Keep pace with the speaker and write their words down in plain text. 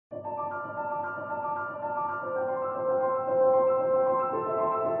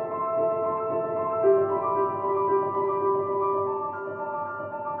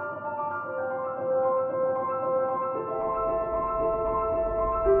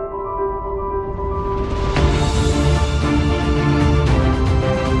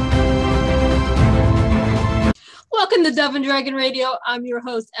Welcome to Dove and Dragon Radio. I'm your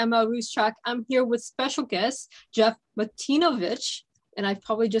host, M.l.Ruscsak. I'm here with special guest, Jeff Martinovich. And I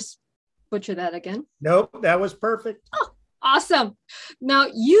probably just butchered that again. Nope, that was perfect. Oh, awesome. Now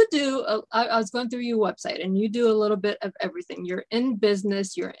you do, I was going through your website and you do a little bit of everything. You're in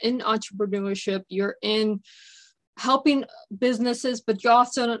business, you're in entrepreneurship, you're in helping businesses, but you're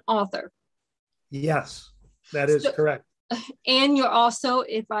also an author. Yes, that is correct. And you're also,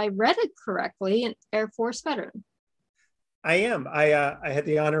 if I read it correctly, an Air Force veteran. I am. I had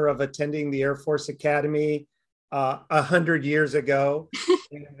the honor of attending the Air Force Academy 100 years ago,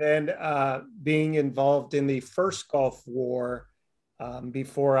 and then being involved in the first Gulf War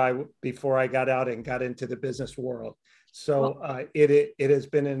before I got out and got into the business world. So it has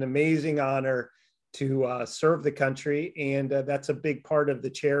been an amazing honor to serve the country, and that's a big part of the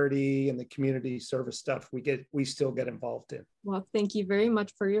charity and the community service stuff we still get involved in. Well, thank you very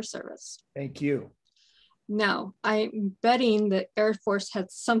much for your service. Thank you. Now, I'm betting the Air Force had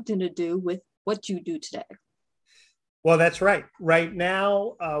something to do with what you do today. Well, that's right. Right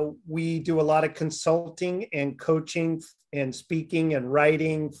now, we do a lot of consulting and coaching and speaking and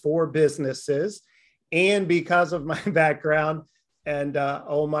writing for businesses. And because of my background and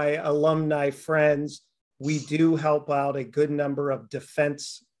all my alumni friends, we do help out a good number of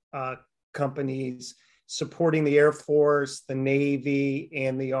defense companies supporting the Air Force, the Navy,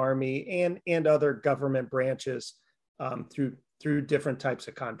 and the Army, and other government branches through different types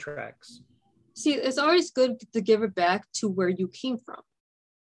of contracts. See, it's always good to give it back to where you came from.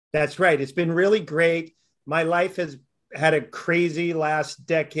 That's right. It's been really great. My life has had a crazy last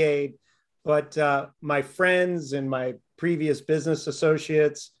decade, but my friends and my previous business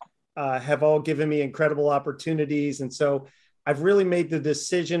associates have all given me incredible opportunities. And so I've really made the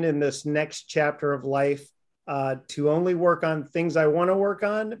decision in this next chapter of life to only work on things I want to work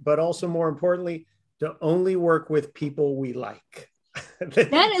on, but also more importantly, to only work with people we like.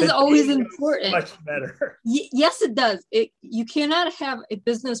 That is always important. Much better. Yes, it does. You cannot have a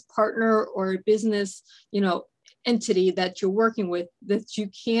business partner or a business, entity that you're working with that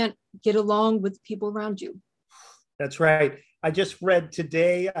you can't get along with people around you. That's right. I just read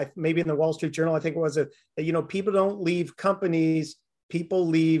today, maybe in the Wall Street Journal, I think it was, people don't leave companies, people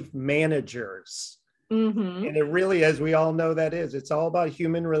leave managers. Mm-hmm. And it really, as we all know, it's all about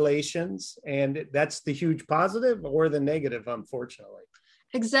human relations. And that's the huge positive or the negative, unfortunately.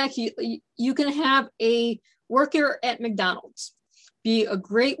 Exactly. You can have a worker at McDonald's, be a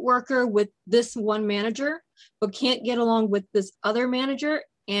great worker with this one manager, but can't get along with this other manager.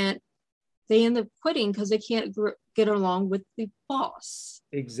 And they end up quitting because they can't get along with the boss.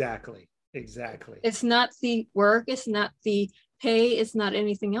 Exactly. It's not the work. It's not the pay. It's not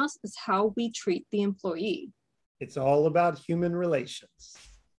anything else. It's how we treat the employee. It's all about human relations.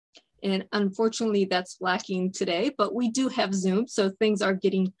 And unfortunately, that's lacking today. But we do have Zoom, so things are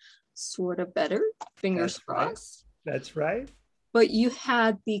getting sort of better. Fingers crossed. Right. That's right. But you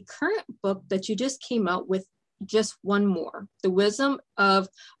had the current book that you just came out with, just one more, The Wisdom of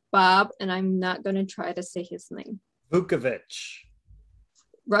Bob, and I'm not going to try to say his name. Vukovich.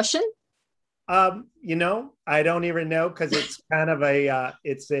 Russian? I don't even know because it's kind of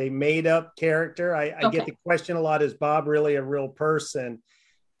it's a made up character. I get the question a lot, is Bob really a real person?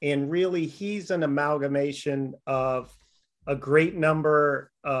 And really, he's an amalgamation of a great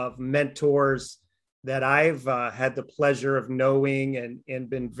number of mentors that I've had the pleasure of knowing and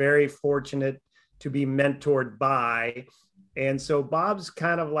been very fortunate to be mentored by. And so Bob's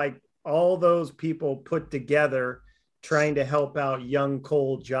kind of like all those people put together, trying to help out young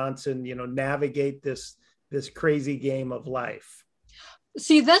Cole Johnson, navigate this crazy game of life.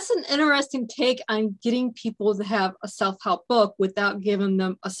 See, that's an interesting take on getting people to have a self-help book without giving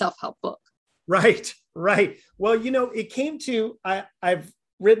them a self-help book. Right. Well, it came to, I've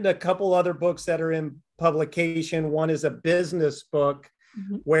written a couple other books that are in publication. One is a business book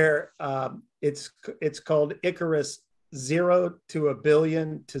where it's called Icarus, 0 to a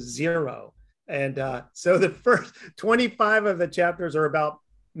billion to zero. And so the first 25 of the chapters are about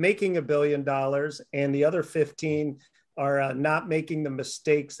making $1 billion, and the other 15 are not making the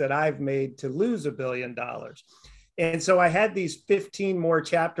mistakes that I've made to lose $1 billion. And so I had these 15 more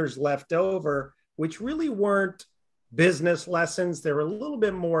chapters left over, which really weren't business lessons. They were a little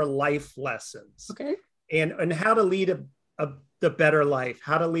bit more life lessons. Okay. And how to lead the better life,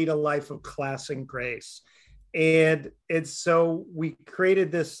 how to lead a life of class and grace. And so we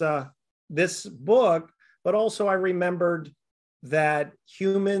created this book, but also I remembered that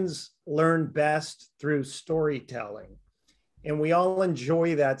humans learn best through storytelling. And we all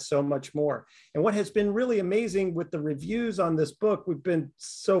enjoy that so much more. And what has been really amazing with the reviews on this book, we've been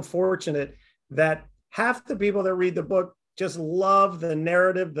so fortunate that half the people that read the book just love the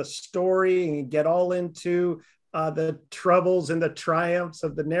narrative, the story, and get all into the troubles and the triumphs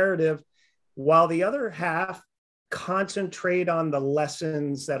of the narrative, while the other half concentrate on the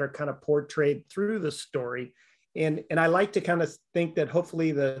lessons that are kind of portrayed through the story. And I like to kind of think that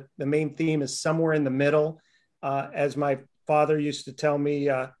hopefully the main theme is somewhere in the middle. As my father used to tell me,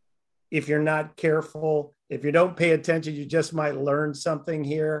 if you're not careful, if you don't pay attention, you just might learn something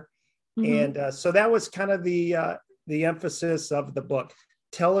here. Mm-hmm. And so that was kind of the emphasis of the book.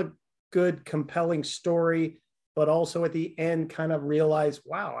 Tell a good, compelling story, but also at the end kind of realize,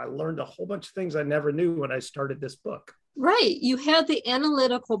 wow, I learned a whole bunch of things I never knew when I started this book. Right. You have the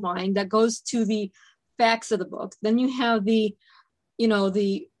analytical mind that goes to the facts of the book. Then you have the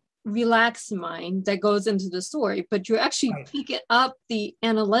relaxed mind that goes into the story, but you're actually picking up the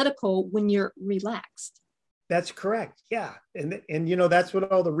analytical when you're relaxed. That's correct. Yeah. And that's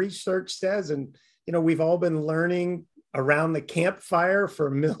what all the research says. And, we've all been learning around the campfire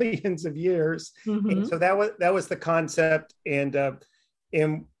for millions of years. Mm-hmm. And so that was the concept. And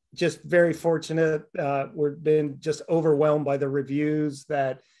just very fortunate. We've been just overwhelmed by the reviews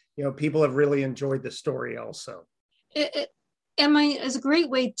that, people have really enjoyed the story also. It's a great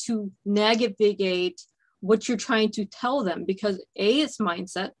way to navigate what you're trying to tell them, because A, it's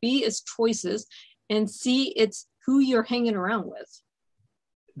mindset, B, it's choices, and C, it's who you're hanging around with.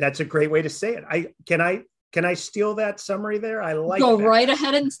 That's a great way to say it. Can I steal that summary there? I like Go that. right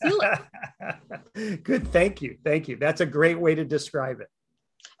ahead and steal it. Good. Thank you. That's a great way to describe it.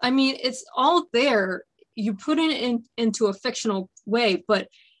 I mean, it's all there. You put it into a fictional way, but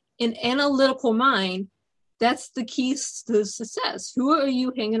in analytical mind, that's the key to success. Who are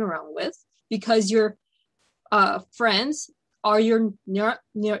you hanging around with? Because your friends are your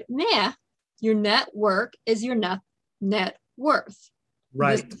network is your net worth.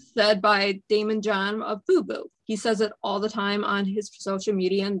 Right. This is said by Damon John of FUBU. He says it all the time on his social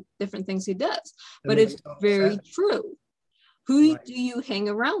media and different things he does. But it's very true. Who do you hang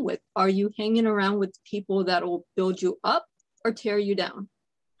around with? Are you hanging around with people that will build you up or tear you down?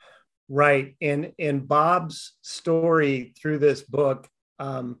 Right. And Bob's story through this book,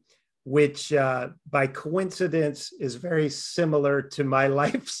 which by coincidence is very similar to my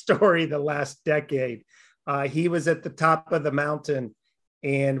life story the last decade. He was at the top of the mountain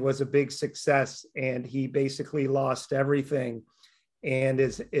and was a big success, and he basically lost everything, and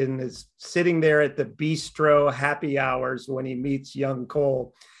is sitting there at the bistro happy hours when he meets young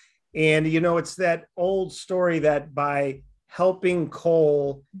Cole. And, it's that old story that by helping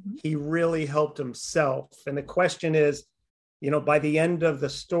Cole, he really helped himself. And the question is, by the end of the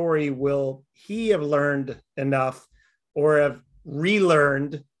story, will he have learned enough or have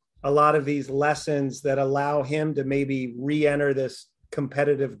relearned a lot of these lessons that allow him to maybe re-enter this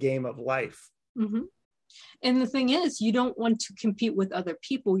competitive game of life? Mm-hmm. And the thing is, you don't want to compete with other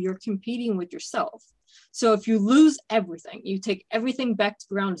people. You're competing with yourself. So if you lose everything, you take everything back to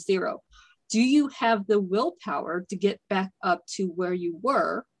ground zero, do you have the willpower to get back up to where you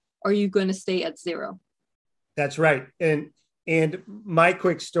were? Or are you going to stay at zero? That's right. And my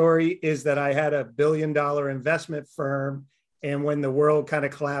quick story is that I had $1 billion investment firm. And when the world kind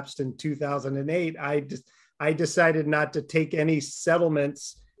of collapsed in 2008, I decided not to take any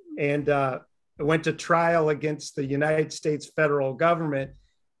settlements, and went to trial against the United States federal government,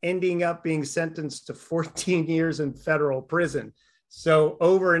 ending up being sentenced to 14 years in federal prison. So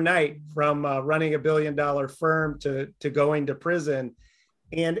overnight, from running $1 billion firm to going to prison,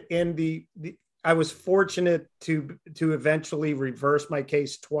 and I was fortunate to eventually reverse my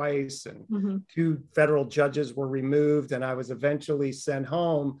case twice, and 2 federal judges were removed, and I was eventually sent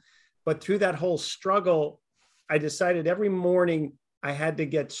home. But through that whole struggle, I decided every morning I had to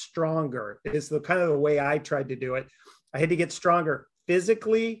get stronger. It's the kind of the way I tried to do it. I had to get stronger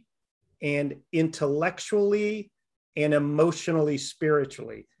physically and intellectually and emotionally,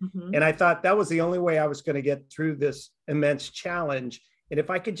 spiritually. Mm-hmm. And I thought that was the only way I was going to get through this immense challenge. And if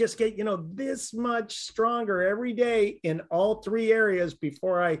I could just get, this much stronger every day in all 3 areas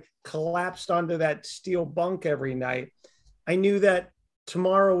before I collapsed onto that steel bunk every night, I knew that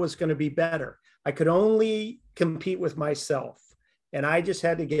tomorrow was going to be better. I could only compete with myself, and I just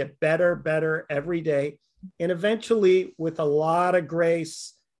had to get better every day. And eventually, with a lot of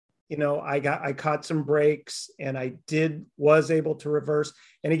grace, I caught some breaks, and I was able to reverse.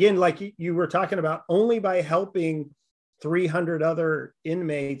 And again, like you were talking about, only by helping 300 other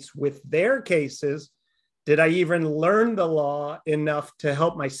inmates with their cases did I even learn the law enough to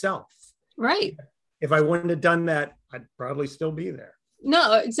help myself. Right. If I wouldn't have done that, I'd probably still be there.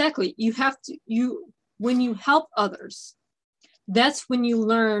 No, exactly. You have to, when you help others, that's when you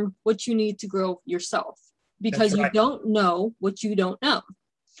learn what you need to grow yourself, because you don't know what you don't know.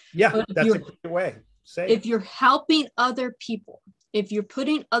 Yeah, that's a great way. If you're helping other people, if you're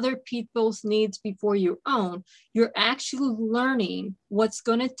putting other people's needs before your own, you're actually learning what's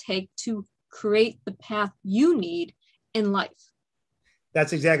going to take to create the path you need in life.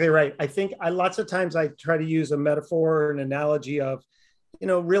 That's exactly right. I think lots of times I try to use a metaphor or an analogy of,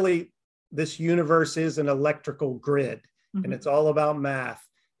 really this universe is an electrical grid, and it's all about math.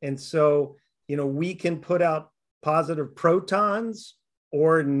 And so, we can put out positive protons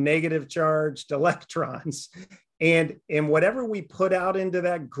or negative charged electrons. And whatever we put out into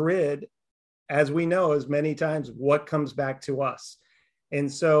that grid, as we know, as many times, what comes back to us.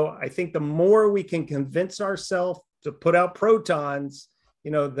 And so I think the more we can convince ourselves to put out protons,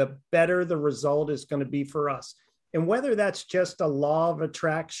 the better the result is going to be for us. And whether that's just a law of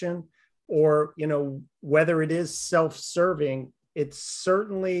attraction or, whether it is self-serving, it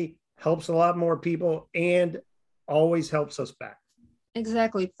certainly helps a lot more people and always helps us back.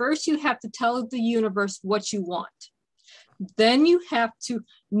 Exactly. First, you have to tell the universe what you want. Then you have to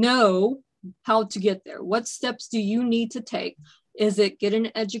know how to get there. What steps do you need to take? Is it getting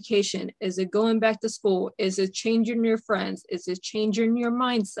an education? Is it going back to school? Is it changing your friends? Is it changing your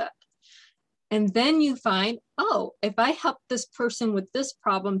mindset? And then you find, oh, if I help this person with this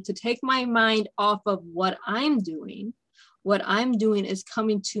problem to take my mind off of what I'm doing is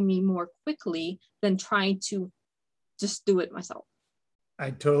coming to me more quickly than trying to just do it myself. I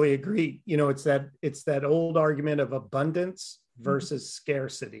totally agree. It's that old argument of abundance versus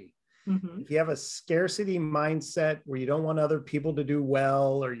scarcity. If you have a scarcity mindset where you don't want other people to do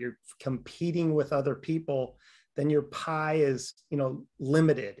well, or you're competing with other people, then your pie is,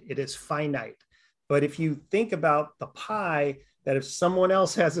 limited. It is finite. But if you think about the pie, that if someone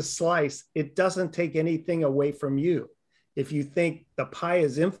else has a slice, it doesn't take anything away from you. If you think the pie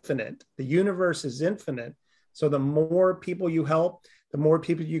is infinite, the universe is infinite. So the more people you help, the more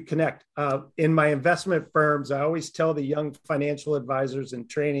people you connect. In my investment firms, I always tell the young financial advisors in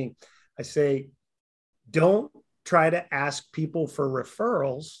training, I say, don't try to ask people for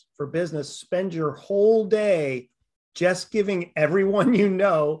referrals for business. Spend your whole day just giving everyone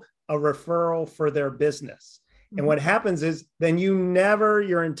a referral for their business. And what happens is then you never,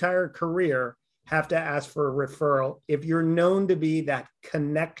 your entire career, have to ask for a referral if you're known to be that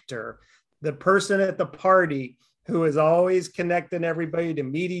connector, the person at the party who is always connecting everybody to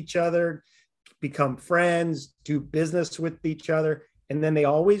meet each other, become friends, do business with each other. And then they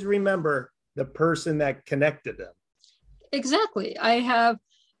always remember the person that connected them. Exactly. I have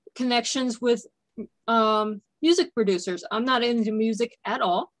connections with music producers. I'm not into music at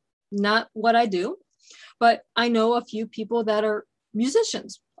all, not what I do, but I know a few people that are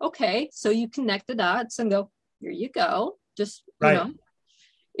musicians. Okay, so you connect the dots and go, here you go. Just,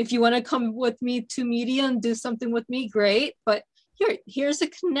 if you want to come with me to media and do something with me, great. But here's a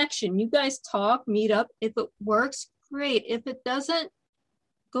connection. You guys talk, meet up. If it works, great. If it doesn't,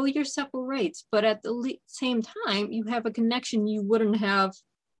 go your separate ways. But at the same time, you have a connection you wouldn't have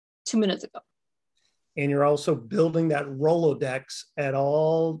 2 minutes ago. And you're also building that Rolodex at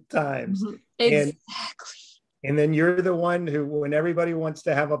all times. Exactly. And then you're the one who, when everybody wants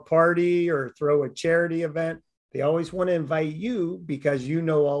to have a party or throw a charity event, they always want to invite you because you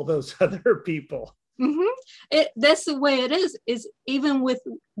know all those other people. That's the way it is even with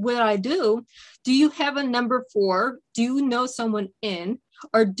what I do. Do you have a number for? Do you know someone in?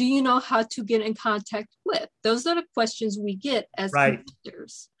 Or do you know how to get in contact with? Those are the questions we get as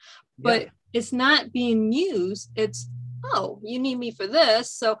connectors. But it's not being used. It's, oh, you need me for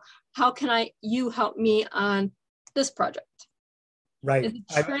this. So how can you help me on this project? Right.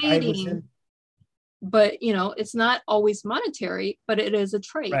 It's trading, but it's not always monetary, but it is a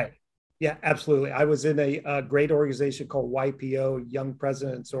trade. Right. Yeah, absolutely. I was in a great organization called YPO, Young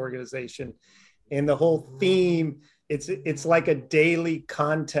Presidents Organization. And the whole theme, it's like a daily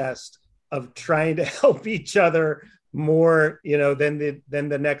contest of trying to help each other more, than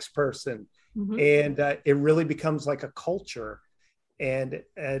the next person. And it really becomes like a culture. And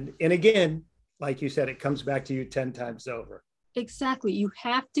again, like you said, it comes back to you 10 times over. Exactly. You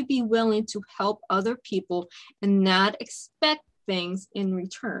have to be willing to help other people and not expect things in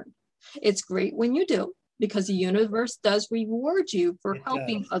return. It's great when you do, because the universe does reward you for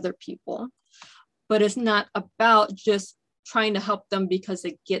helping other people, but it's not about just trying to help them because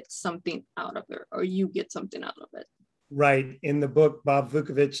they get something out of it or you get something out of it. Right. In the book, Bob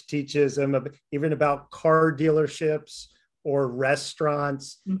Vukovich teaches them even about car dealerships or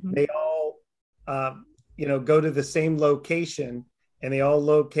restaurants. They all, go to the same location and they all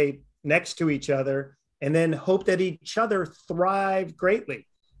locate next to each other. and then hope that each other thrive greatly,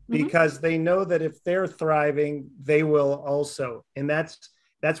 because they know that if they're thriving, they will also. And that's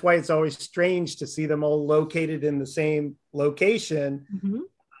why it's always strange to see them all located in the same location.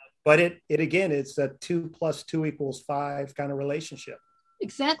 But it again, it's a 2 + 2 = 5 kind of relationship.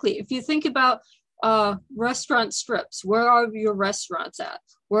 Exactly. If you think about restaurant strips, where are your restaurants at?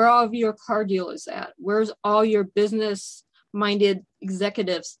 Where are all your car dealers at? Where's all your business-minded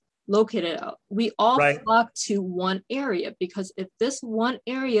executives located out? We all flock to one area, because if this one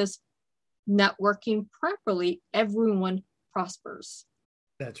area is networking properly, everyone prospers.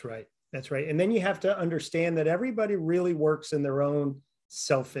 That's right. That's right. And then you have to understand that everybody really works in their own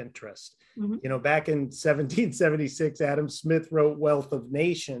self-interest. You know, back in 1776, Adam Smith wrote Wealth of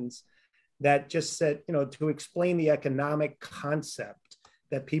Nations that just said, you know, to explain the economic concept,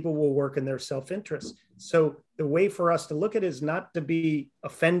 that people will work in their self-interest. So the way for us to look at it is not to be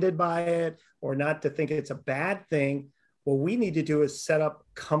offended by it or not to think it's a bad thing. What we need to do is set up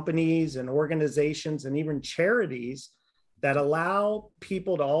companies and organizations and even charities that allow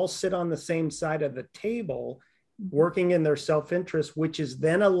people to all sit on the same side of the table, working in their self-interest, which is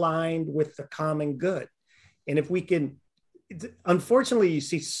then aligned with the common good. And if we can, unfortunately, you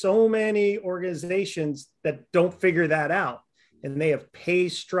see so many organizations that don't figure that out, and they have pay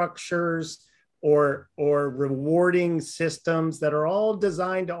structures or rewarding systems that are all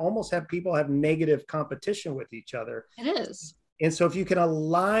designed to almost have people have negative competition with each other. It is. And so if you can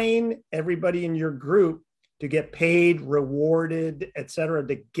align everybody in your group to get paid, rewarded, et cetera,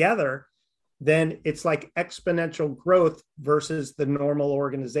 together, then it's like exponential growth versus the normal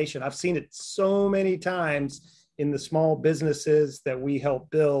organization. I've seen it so many times in the small businesses that we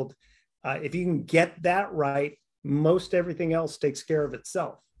help build. If you can get that right, most everything else takes care of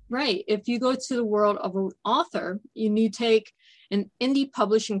itself. Right. If you go to the world of an author, you take an indie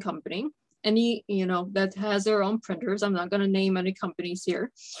publishing company, any, that has their own printers. I'm not going to name any companies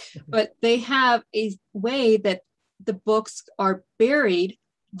here, but they have a way that the books are buried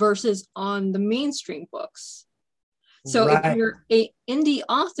versus on the mainstream books. So if you're an indie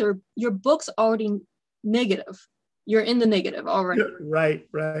author, your book's already negative. You're in the negative already.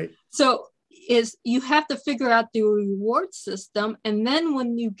 Right. So you have to figure out the reward system. And then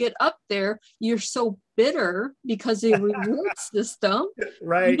when you get up there, you're so bitter because of the reward system.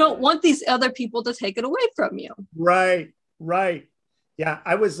 You don't want these other people to take it away from you. Right. Yeah,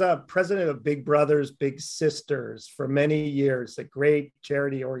 I was president of Big Brothers Big Sisters for many years, a great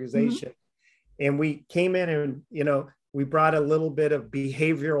charity organization. And we came in and, we brought a little bit of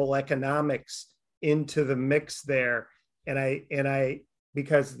behavioral economics into the mix there. And I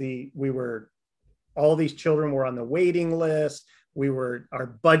because all these children were on the waiting list.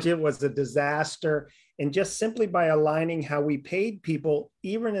 Our budget was a disaster. And just simply by aligning how we paid people,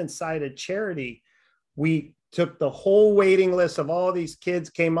 even inside a charity, we took the whole waiting list of all these kids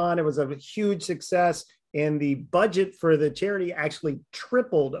came on. It was a huge success. And the budget for the charity actually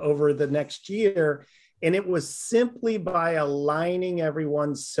tripled over the next year. And it was simply by aligning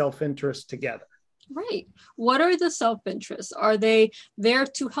everyone's self-interest together. Right. What are the self-interests? Are they there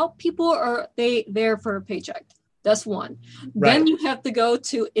to help people, or are they there for a paycheck? That's one. Then you have to go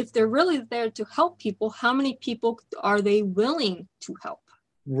to, if they're really there to help people, how many people are they willing to help?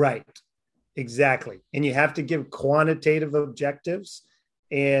 Right. Exactly. And you have to give quantitative objectives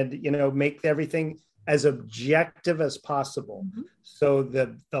and, make everything as objective as possible. So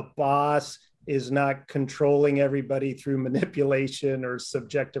the boss is not controlling everybody through manipulation or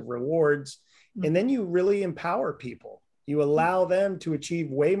subjective rewards. And then you really empower people. You allow them to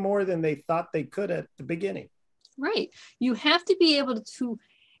achieve way more than they thought they could at the beginning. Right. You have to be able to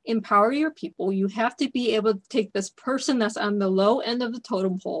empower your people. You have to be able to take this person that's on the low end of the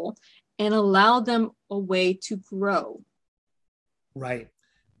totem pole and allow them a way to grow. Right.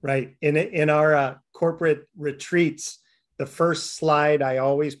 In our corporate retreats, the first slide I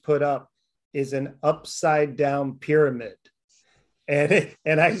always put up is an upside down pyramid. And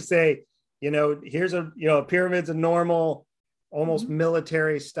I say, here's a pyramid's a normal, almost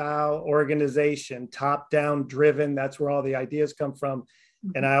military style organization, top down driven. That's where all the ideas come from.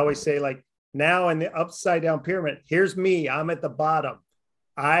 And I always say, like, now in the upside down pyramid, here's me, I'm at the bottom.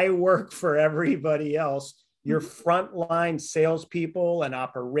 I work for everybody else. Your frontline salespeople and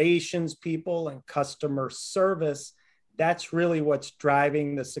operations people and customer service, that's really what's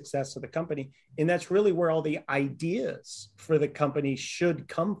driving the success of the company. And that's really where all the ideas for the company should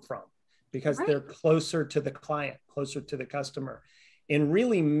come from, because they're closer to the client, closer to the customer. And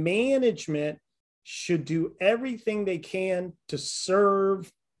really, management should do everything they can to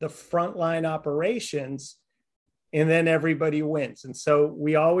serve the frontline operations and then everybody wins. And so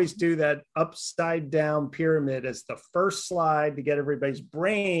we always do that upside down pyramid as the first slide to get everybody's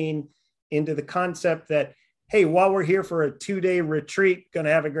brain into the concept that, hey, while we're here for a 2-day retreat, going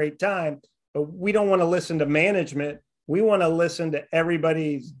to have a great time, but we don't want to listen to management. We want to listen to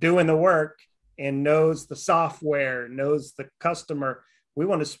everybody's doing the work and knows the software, knows the customer. We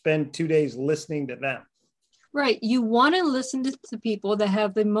want to spend 2 days listening to them. Right. You want to listen to people that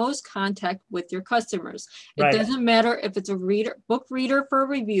have the most contact with your customers. It Right. doesn't matter if it's a book reader for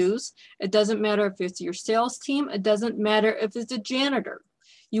reviews. It doesn't matter if it's your sales team. It doesn't matter if it's a janitor.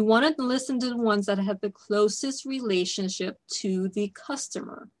 You want to listen to the ones that have the closest relationship to the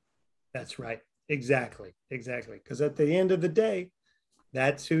customer. That's right. Exactly. Because at the end of the day,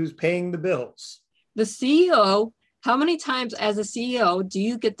 that's who's paying the bills. The CEO, how many times as a CEO do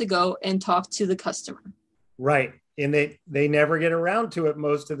you get to go and talk to the customer? Right. And they never get around to it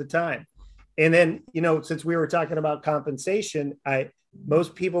most of the time. And then, since we were talking about compensation,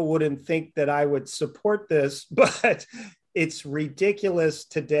 most people wouldn't think that I would support this, but it's ridiculous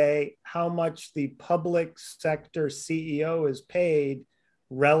today how much the public sector CEO is paid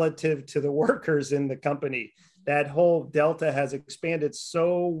relative to the workers in the company. That whole delta has expanded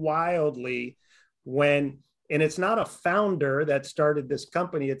so wildly and it's not a founder that started this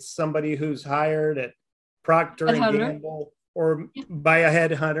company. It's somebody who's hired at Procter and Gamble or by a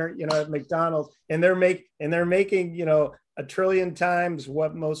headhunter, at McDonald's, and they're making, $1 trillion times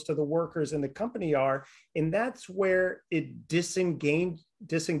what most of the workers in the company are. And that's where it disengages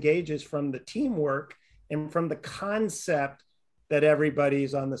from the teamwork and from the concept that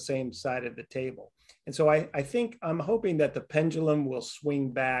everybody's on the same side of the table. And so I think I'm hoping that the pendulum will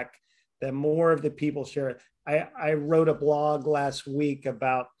swing back, that more of the people share it. I wrote a blog last week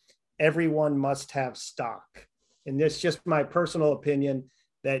about everyone must have stock. And it's just my personal opinion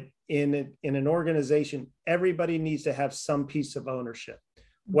that in an organization, everybody needs to have some piece of ownership,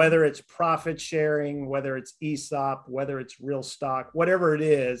 whether it's profit sharing, whether it's ESOP, whether it's real stock, whatever it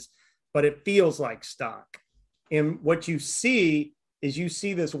is, but it feels like stock. And what you see is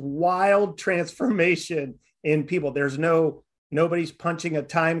this wild transformation in people. Nobody's punching a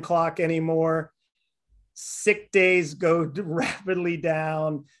time clock anymore. Sick days go rapidly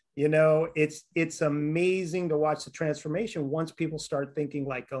down. It's amazing to watch the transformation once people start thinking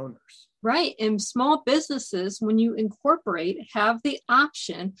like owners. Right. And small businesses, when you incorporate, have the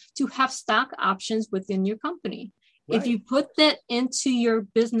option to have stock options within your company. Right. If you put that into your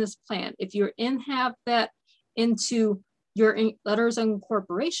business plan, if you're have that into your letters of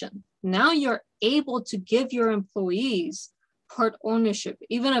incorporation, now you're able to give your employees part ownership,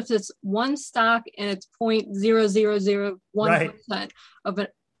 even if it's one stock and it's 0.0001% right. of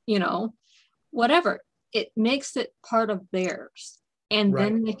it, whatever, it makes it part of theirs. And right.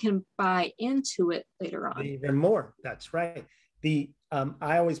 Then they can buy into it later on. Even more. That's right.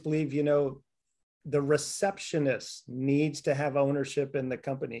 I always believe, the receptionist needs to have ownership in the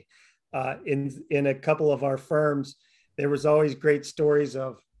company. In a couple of our firms, there was always great stories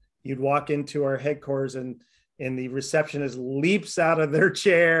of you'd walk into our headquarters and the receptionist leaps out of their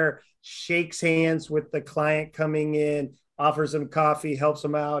chair, shakes hands with the client coming in, offers them coffee, helps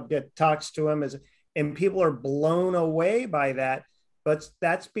them out, talks to them, and people are blown away by that. But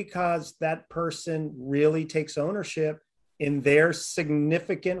that's because that person really takes ownership in their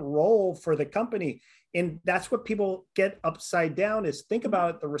significant role for the company. And that's what people get upside down is think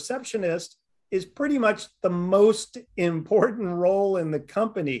about it. The receptionist is pretty much the most important role in the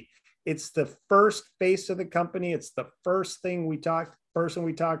company. It's the first face of the company. It's the first person we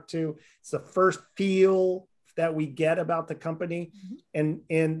talk to. It's the first feel that we get about the company. Mm-hmm.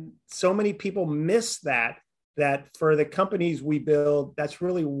 And so many people miss that for the companies we build, that's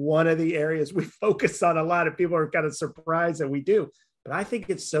really one of the areas we focus on. A lot of people are kind of surprised that we do, but I think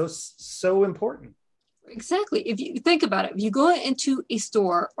it's so important. Exactly. If you think about it, if you go into a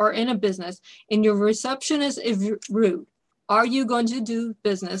store or in a business and your receptionist is rude, are you going to do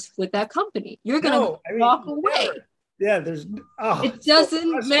business with that company? You're going to walk away. Never. Yeah, it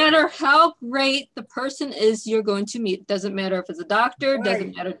doesn't matter how great the person is you're going to meet. It doesn't matter if it's a doctor, right.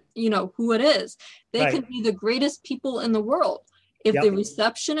 Doesn't matter, who it is. They right. can be the greatest people in the world. If the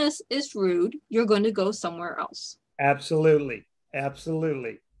receptionist is rude, you're going to go somewhere else. Absolutely.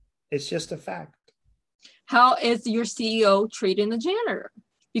 It's just a fact. How is your CEO treating the janitor?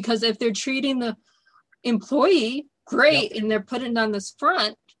 Because if they're treating the employee great and they're putting on this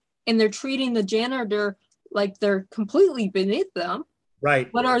front and they're treating the janitor like they're completely beneath them. Right.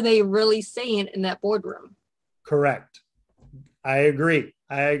 What are they really saying in that boardroom? Correct. I agree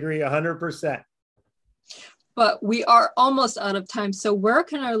 100%. But we are almost out of time. So where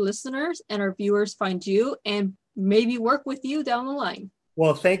can our listeners and our viewers find you and maybe work with you down the line.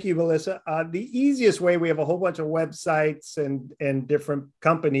 Well, thank you, Melissa. The easiest way, we have a whole bunch of websites and different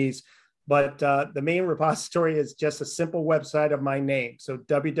companies, but the main repository is just a simple website of my name. So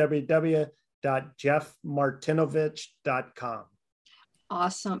www.jeffmartinovich.com.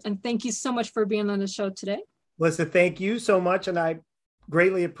 Awesome. And thank you so much for being on the show today. Melissa, thank you so much. And I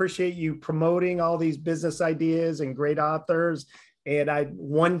greatly appreciate you promoting all these business ideas and great authors. And I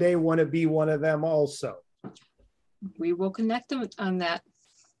one day want to be one of them also. We will connect them on that.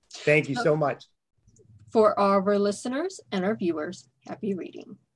 Thank you so much. For all of our listeners and our viewers, happy reading.